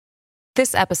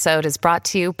This episode is brought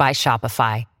to you by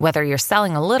Shopify. Whether you're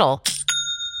selling a little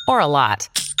or a lot,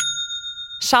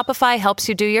 Shopify helps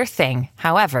you do your thing,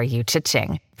 however you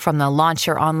cha-ching. From the launch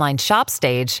your online shop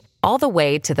stage, all the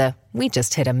way to the we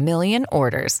just hit 1 million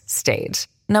orders stage.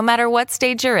 No matter what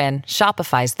stage you're in,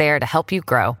 Shopify's there to help you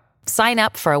grow. Sign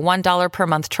up for a $1 per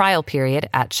month trial period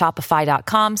at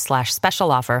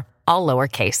shopify.com/special offer, all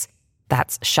lowercase.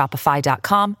 That's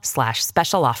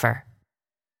shopify.com/special offer.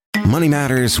 Money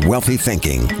Matters Wealthy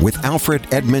Thinking with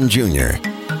Alfred Edmond Jr.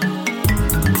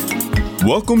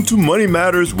 Welcome to Money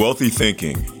Matters Wealthy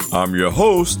Thinking. I'm your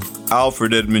host,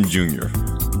 Alfred Edmond Jr.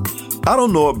 I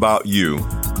don't know about you,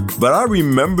 but I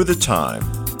remember the time,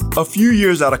 a few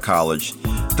years out of college,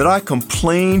 that I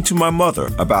complained to my mother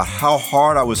about how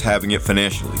hard I was having it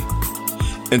financially.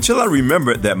 Until I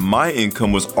remembered that my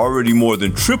income was already more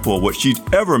than triple what she'd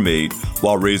ever made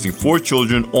while raising 4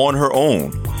 children on her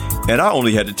own, and I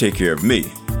only had to take care of me.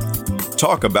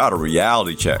 Talk about a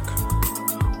reality check.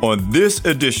 On this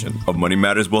edition of Money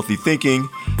Matters Wealthy Thinking,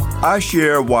 I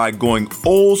share why going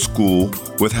old school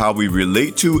with how we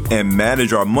relate to and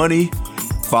manage our money,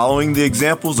 following the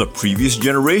examples of previous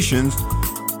generations,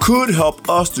 could help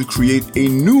us to create a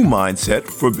new mindset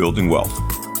for building wealth.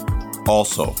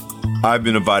 Also, I've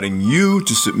been inviting you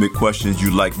to submit questions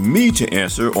you'd like me to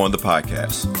answer on the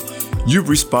podcast. You've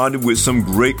responded with some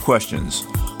great questions,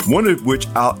 one of which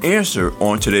I'll answer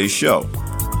on today's show.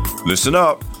 Listen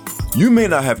up. You may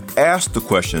not have asked the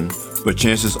question, but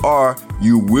chances are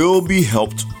you will be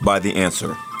helped by the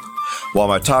answer. While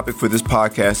my topic for this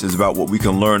podcast is about what we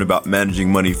can learn about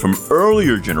managing money from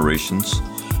earlier generations,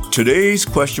 today's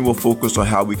question will focus on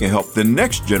how we can help the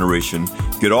next generation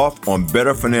get off on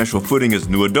better financial footing as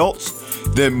new adults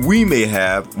than we may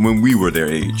have when we were their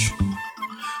age.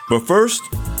 But first,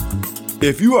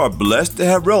 if you are blessed to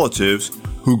have relatives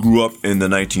who grew up in the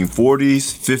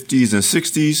 1940s, 50s, and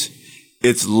 60s,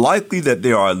 it's likely that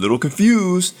they are a little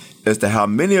confused as to how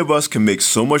many of us can make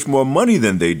so much more money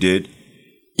than they did,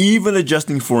 even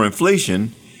adjusting for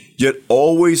inflation, yet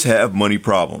always have money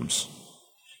problems.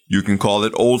 You can call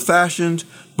it old-fashioned,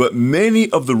 but many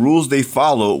of the rules they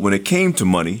followed when it came to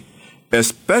money,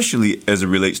 especially as it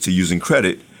relates to using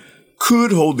credit,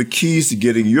 could hold the keys to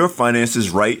getting your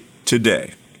finances right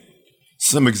today.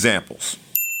 Some examples.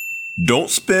 Don't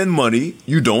spend money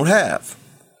you don't have.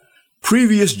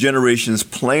 Previous generations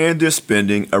planned their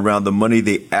spending around the money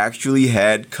they actually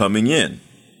had coming in.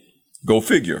 Go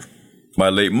figure. My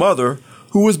late mother,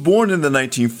 who was born in the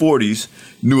 1940s,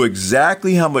 knew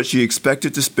exactly how much she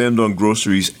expected to spend on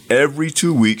groceries every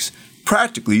 2 weeks,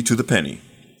 practically to the penny.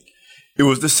 It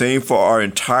was the same for our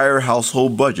entire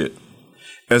household budget.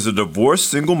 As a divorced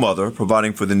single mother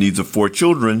providing for the needs of 4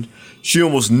 children, she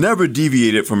almost never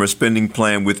deviated from her spending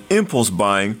plan with impulse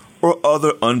buying or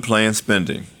other unplanned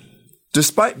spending.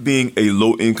 Despite being a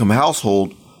low-income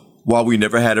household, while we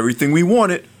never had everything we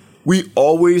wanted, we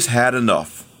always had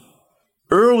enough.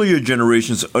 Earlier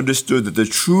generations understood that the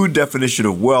true definition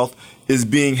of wealth is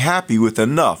being happy with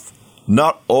enough,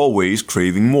 not always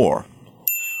craving more.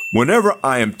 Whenever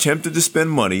I am tempted to spend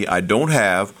money I don't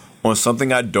have on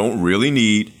something I don't really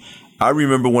need, I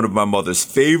remember one of my mother's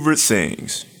favorite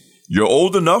sayings, "You're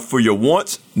old enough for your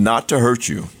wants not to hurt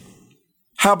you."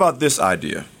 How about this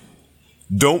idea?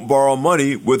 Don't borrow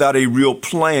money without a real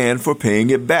plan for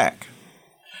paying it back.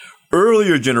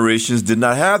 Earlier generations did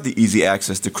not have the easy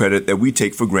access to credit that we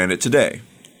take for granted today.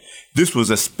 This was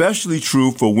especially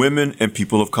true for women and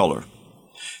people of color.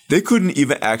 They couldn't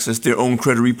even access their own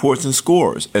credit reports and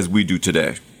scores as we do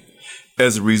today.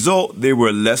 As a result, they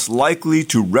were less likely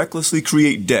to recklessly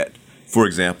create debt, for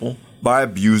example, by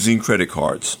abusing credit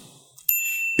cards.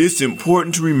 It's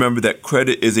important to remember that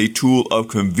credit is a tool of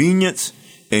convenience,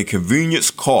 and convenience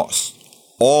costs,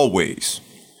 always.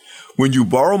 When you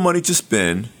borrow money to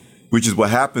spend, which is what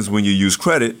happens when you use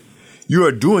credit, you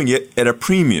are doing it at a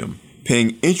premium,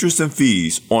 paying interest and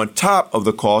fees on top of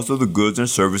the cost of the goods and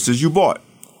services you bought.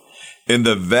 In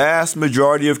the vast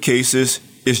majority of cases,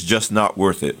 it's just not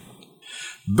worth it.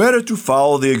 Better to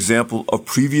follow the example of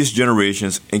previous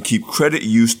generations and keep credit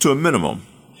use to a minimum.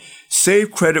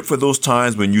 Save credit for those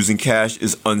times when using cash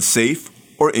is unsafe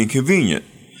or inconvenient,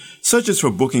 such as for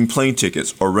booking plane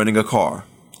tickets or renting a car.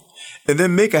 And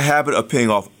then make a habit of paying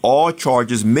off all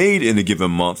charges made in a given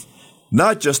month,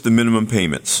 not just the minimum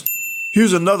payments.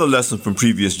 Here's another lesson from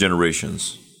previous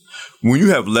generations. When you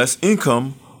have less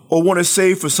income or want to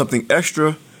save for something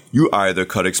extra, you either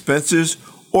cut expenses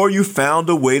or you found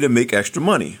a way to make extra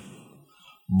money.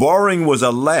 Borrowing was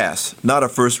a last, not a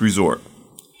first resort.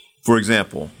 For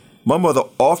example, my mother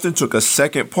often took a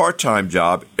second part-time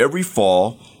job every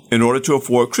fall in order to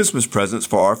afford Christmas presents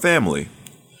for our family.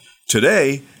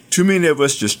 Today, too many of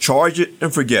us just charge it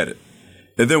and forget it,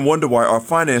 and then wonder why our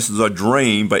finances are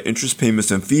drained by interest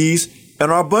payments and fees and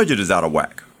our budget is out of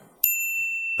whack.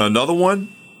 Another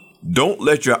one, don't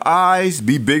let your eyes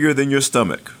be bigger than your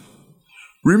stomach.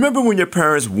 Remember when your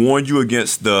parents warned you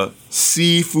against the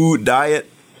seafood diet?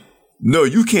 No,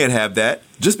 you can't have that.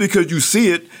 Just because you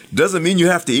see it doesn't mean you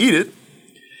have to eat it.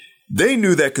 They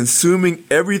knew that consuming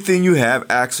everything you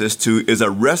have access to is a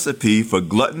recipe for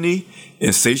gluttony,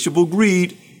 insatiable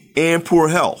greed, and poor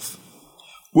health.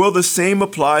 Well, the same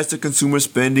applies to consumer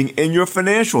spending and your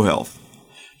financial health.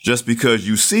 Just because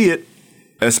you see it,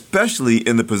 especially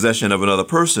in the possession of another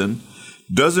person,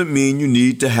 doesn't mean you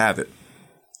need to have it.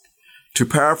 To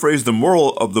paraphrase the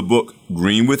moral of the book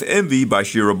Green with Envy by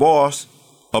Shira Boss,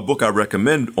 a book I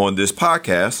recommend on this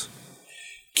podcast,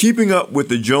 keeping up with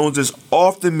the Joneses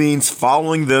often means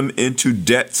following them into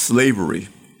debt slavery.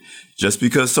 Just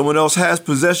because someone else has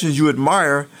possessions you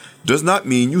admire does not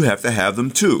mean you have to have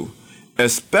them too,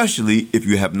 especially if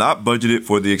you have not budgeted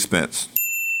for the expense.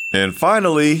 And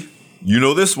finally, you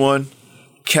know this one,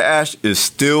 cash is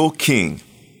still king.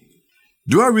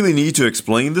 Do I really need to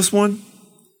explain this one?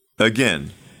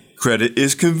 Again, credit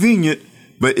is convenient,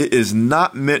 but it is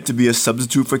not meant to be a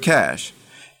substitute for cash,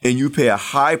 and you pay a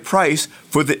high price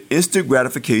for the instant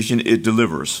gratification it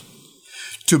delivers.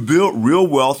 To build real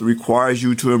wealth requires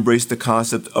you to embrace the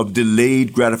concept of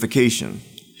delayed gratification.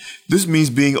 This means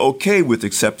being okay with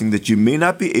accepting that you may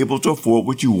not be able to afford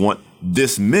what you want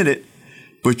this minute,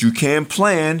 but you can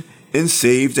plan and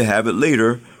save to have it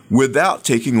later without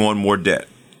taking on more debt.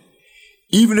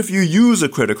 Even if you use a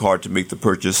credit card to make the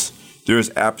purchase, there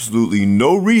is absolutely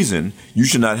no reason you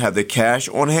should not have the cash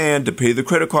on hand to pay the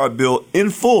credit card bill in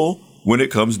full when it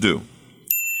comes due.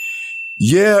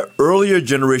 Yeah, earlier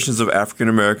generations of African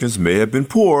Americans may have been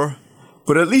poor,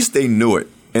 but at least they knew it,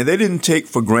 and they didn't take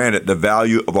for granted the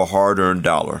value of a hard-earned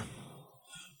dollar.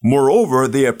 Moreover,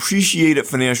 they appreciated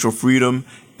financial freedom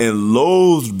and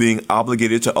loathed being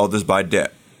obligated to others by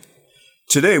debt.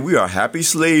 Today, we are happy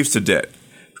slaves to debt,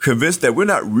 convinced that we're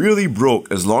not really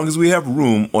broke as long as we have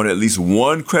room on at least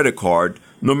one credit card,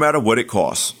 no matter what it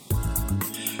costs.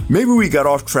 Maybe we got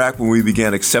off track when we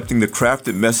began accepting the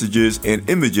crafted messages and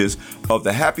images of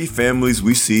the happy families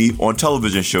we see on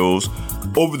television shows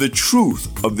over the truth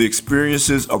of the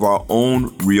experiences of our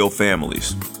own real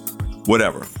families.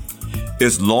 Whatever.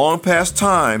 It's long past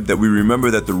time that we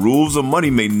remember that the rules of money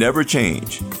may never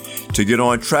change. To get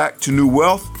on track to new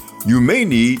wealth, you may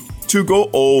need to go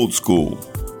old school.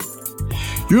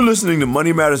 You're listening to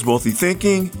Money Matters Wealthy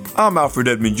Thinking. I'm Alfred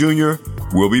Edmond Jr.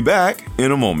 We'll be back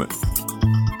in a moment.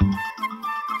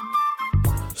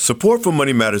 Support for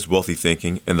Money Matters Wealthy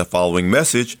Thinking and the following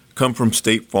message come from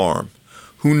State Farm,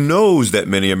 who knows that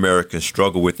many Americans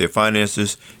struggle with their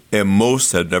finances and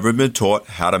most have never been taught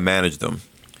how to manage them.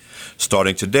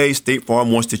 Starting today, State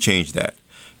Farm wants to change that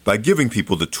by giving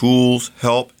people the tools,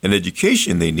 help, and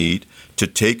education they need to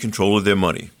take control of their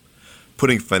money,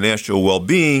 putting financial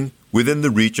well-being within the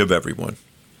reach of everyone.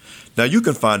 Now you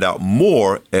can find out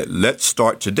more at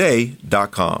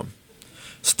letstarttoday.com.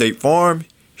 State Farm,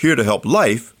 here to help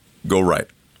life go right.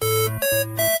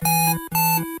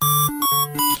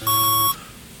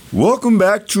 Welcome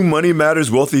back to Money Matters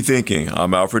Wealthy Thinking.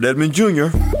 I'm Alfred Edmond Jr.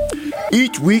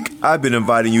 Each week, I've been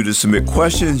inviting you to submit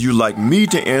questions you'd like me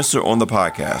to answer on the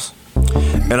podcast.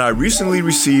 And I recently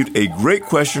received a great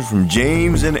question from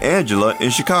James and Angela in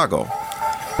Chicago.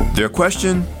 Their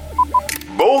question: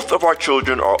 both of our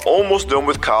children are almost done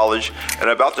with college and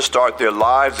about to start their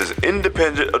lives as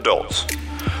independent adults.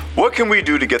 What can we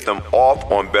do to get them off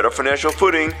on better financial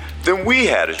footing than we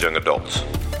had as young adults?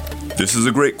 This is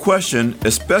a great question,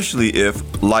 especially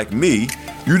if, like me,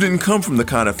 you didn't come from the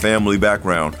kind of family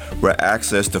background where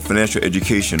access to financial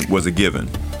education was a given.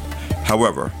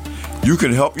 However, you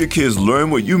can help your kids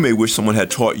learn what you may wish someone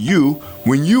had taught you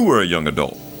when you were a young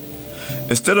adult.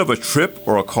 Instead of a trip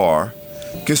or a car,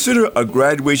 consider a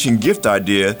graduation gift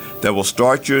idea that will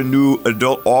start your new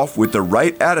adult off with the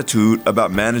right attitude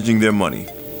about managing their money.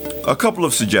 A couple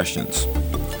of suggestions.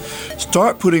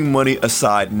 Start putting money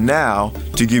aside now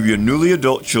to give your newly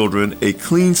adult children a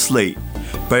clean slate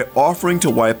by offering to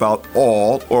wipe out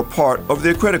all or part of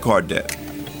their credit card debt.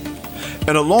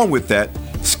 And along with that,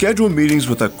 schedule meetings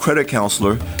with a credit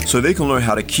counselor so they can learn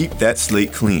how to keep that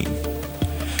slate clean.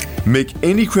 Make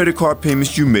any credit card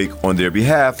payments you make on their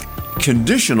behalf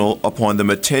conditional upon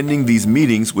them attending these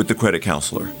meetings with the credit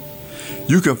counselor.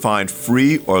 You can find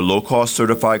free or low-cost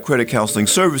certified credit counseling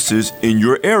services in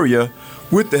your area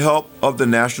with the help of the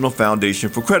National Foundation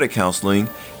for Credit Counseling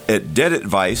at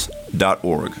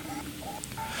debtadvice.org.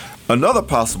 Another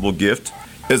possible gift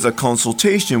is a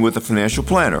consultation with a financial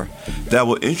planner that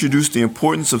will introduce the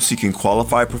importance of seeking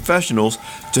qualified professionals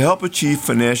to help achieve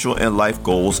financial and life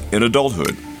goals in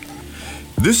adulthood.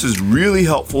 This is really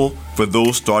helpful for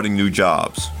those starting new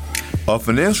jobs. A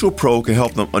financial pro can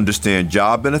help them understand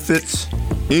job benefits,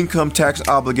 income tax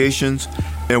obligations,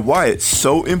 and why it's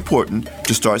so important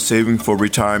to start saving for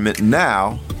retirement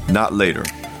now, not later.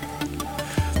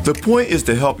 The point is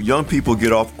to help young people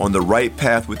get off on the right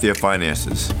path with their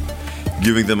finances.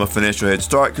 Giving them a financial head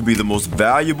start could be the most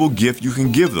valuable gift you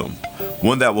can give them,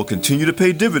 one that will continue to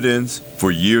pay dividends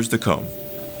for years to come.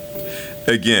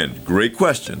 Again, great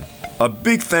question. A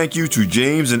big thank you to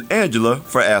James and Angela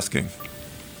for asking.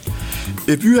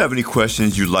 If you have any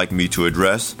questions you'd like me to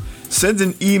address, send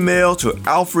an email to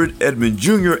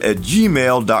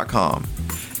alfrededmondjr@gmail.com,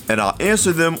 and I'll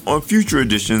answer them on future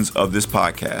editions of this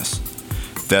podcast.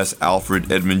 That's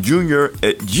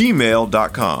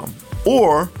alfrededmondjr@gmail.com.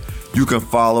 Or you can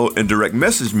follow and direct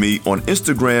message me on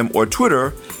Instagram or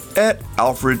Twitter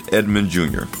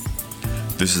 @AlfredEdmondJr.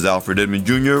 This is Alfred Edmond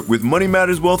Jr. with Money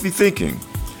Matters Wealthy Thinking.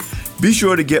 Be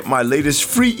sure to get my latest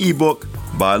free ebook,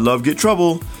 Buy Love, Get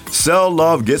Trouble, Sell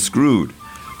Love, Get Screwed.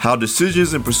 How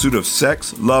decisions in pursuit of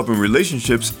sex, love, and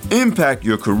relationships impact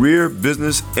your career,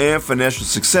 business, and financial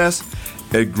success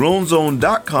at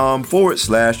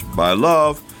grownzone.com/Buy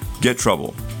Love, Get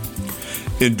Trouble.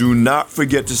 And do not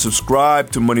forget to subscribe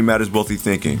to Money Matters Wealthy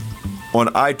Thinking on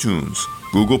iTunes,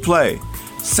 Google Play,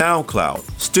 SoundCloud,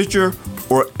 Stitcher,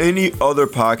 or any other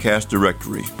podcast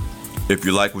directory. If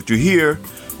you like what you hear,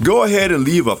 go ahead and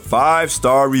leave a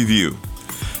 5-star review.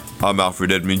 I'm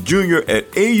Alfred Edmond Jr. at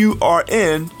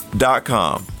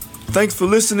AURN.com. Thanks for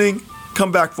listening.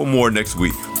 Come back for more next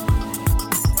week.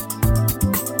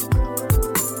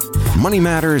 Money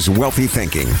Matters Wealthy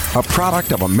Thinking, a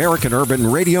product of American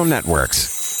Urban Radio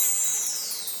Networks.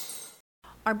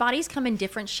 Our bodies come in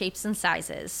different shapes and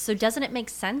sizes, so doesn't it make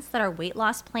sense that our weight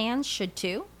loss plans should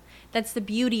too? That's the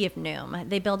beauty of Noom.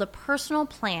 They build a personal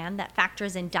plan that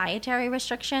factors in dietary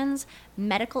restrictions,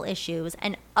 medical issues,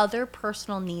 and other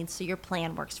personal needs so your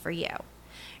plan works for you.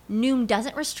 Noom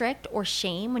doesn't restrict or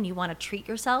shame when you want to treat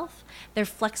yourself. Their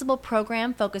flexible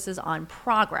program focuses on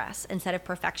progress instead of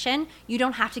perfection. You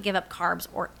don't have to give up carbs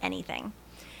or anything.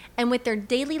 And with their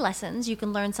daily lessons, you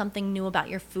can learn something new about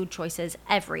your food choices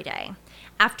every day.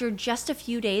 After just a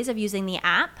few days of using the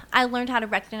app, I learned how to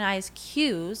recognize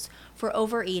cues for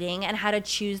overeating and how to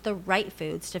choose the right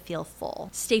foods to feel full.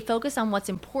 Stay focused on what's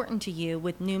important to you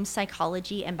with Noom's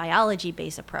psychology and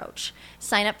biology-based approach.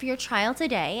 Sign up for your trial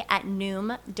today at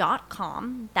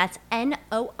Noom.com. That's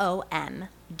NOOM.com.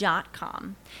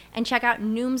 And check out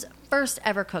Noom's first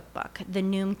ever cookbook, The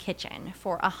Noom Kitchen,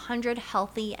 for 100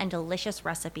 healthy and delicious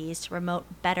recipes to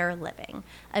promote better living.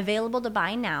 Available to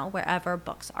buy now wherever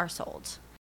books are sold.